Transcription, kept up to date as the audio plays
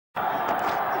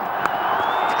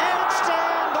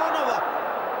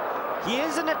He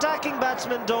is an attacking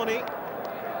batsman, Dhoni.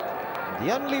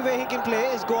 The only way he can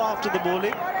play is go after the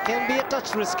bowling. Can be a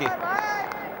touch risky.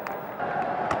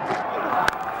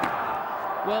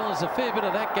 Well, there's a fair bit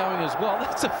of that going as well.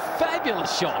 That's a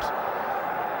fabulous shot.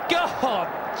 God,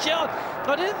 John.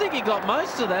 I didn't think he got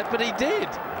most of that, but he did.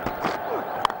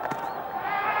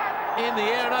 In the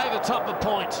air and over top of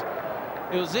point.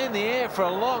 It was in the air for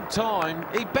a long time.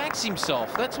 He backs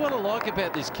himself. That's what I like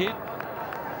about this kid.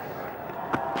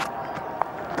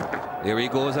 Here he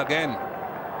goes again.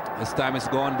 This time it's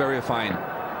gone very fine.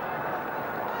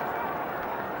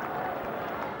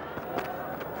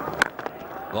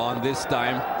 Gone this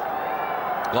time.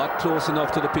 Got close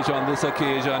enough to the pitch on this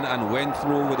occasion and went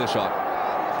through with a shot.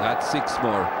 That's 6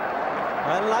 more.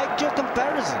 I liked your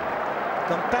comparison.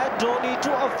 Compare Dhoni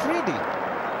to Afridi.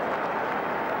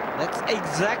 That's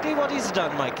exactly what he's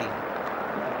done, Mikey.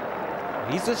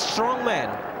 He's a strong man.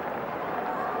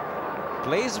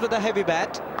 Plays with a heavy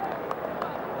bat.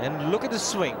 And look at the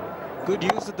swing. Good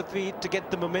use of the feet to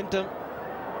get the momentum.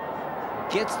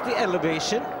 Gets the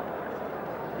elevation.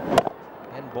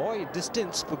 And boy,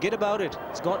 distance, forget about it.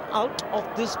 It's gone out of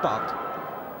this park.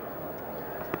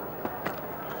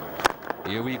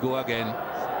 Here we go again.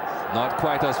 Not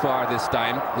quite as far this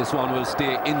time. This one will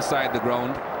stay inside the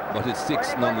ground, but it's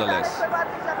 6 nonetheless.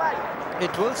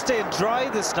 It will stay dry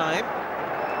this time.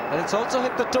 And it's also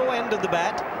hit the toe end of the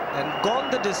bat and gone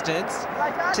the distance.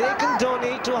 Taken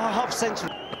Dhoni to a half century.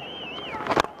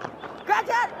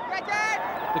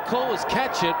 The call was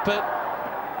catch it, but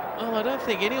well, I don't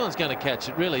think anyone's going to catch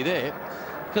it really there,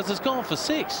 because it's gone for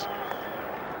 6.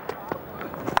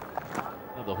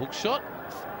 Another hook shot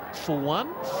for 1,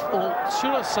 or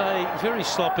should I say very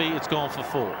sloppy, it's gone for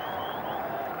 4.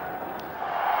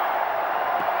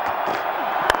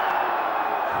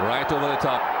 Right over the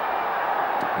top.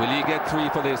 Will he get 3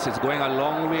 for this? It's going a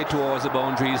long way towards the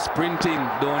boundary. He's sprinting,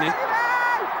 Dhoni.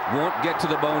 Won't get to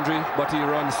the boundary, but he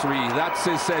runs 3. That's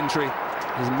his century.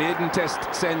 His maiden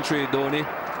test century, Dhoni.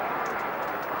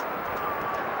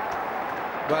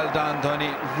 Well done,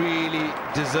 Dhoni. Really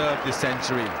deserved the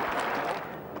century.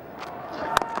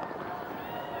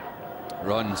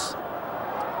 Runs.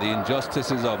 The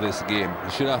injustices of this game.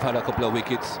 He should have had a couple of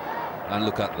wickets, and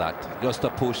look at that. Just a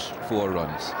push, 4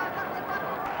 runs.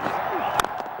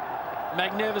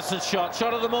 Magnificent shot.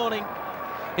 Shot of the morning.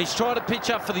 He's tried to pitch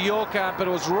up for the Yorker, but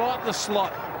it was right in the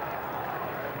slot.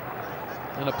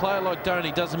 And a player like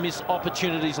Dhoni doesn't miss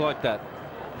opportunities like that.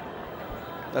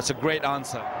 That's a great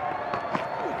answer.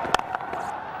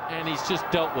 And he's just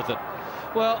dealt with it.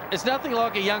 Well, it's nothing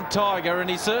like a young tiger, and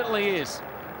he certainly is.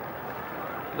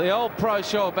 The old pro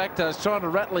Shoaib Akhtar is trying to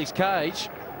rattle his cage,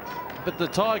 but the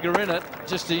tiger in it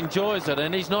just enjoys it,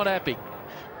 and he's not happy.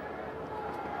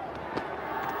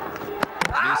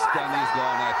 This time he's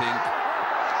gone, I think.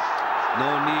 No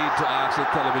need to ask the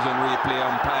television replay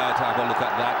umpire to have a look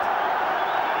at that.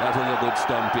 That was a good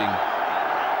stumping.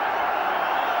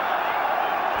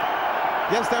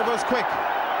 Yes, that was quick.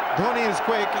 Dhoni is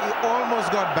quick. He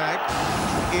almost got back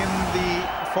in the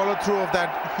follow-through of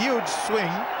that huge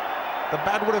swing. The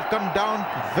bat would have come down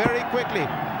very quickly.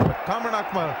 But Kamran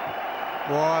Akmal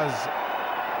was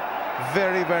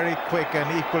very, very quick and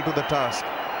equal to the task.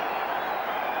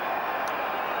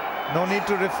 No need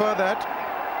to refer that.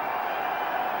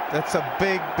 That's a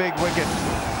big, big wicket.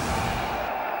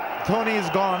 Dhoni is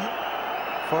gone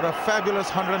for a fabulous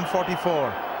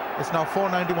 144. It's now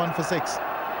 491 for 6.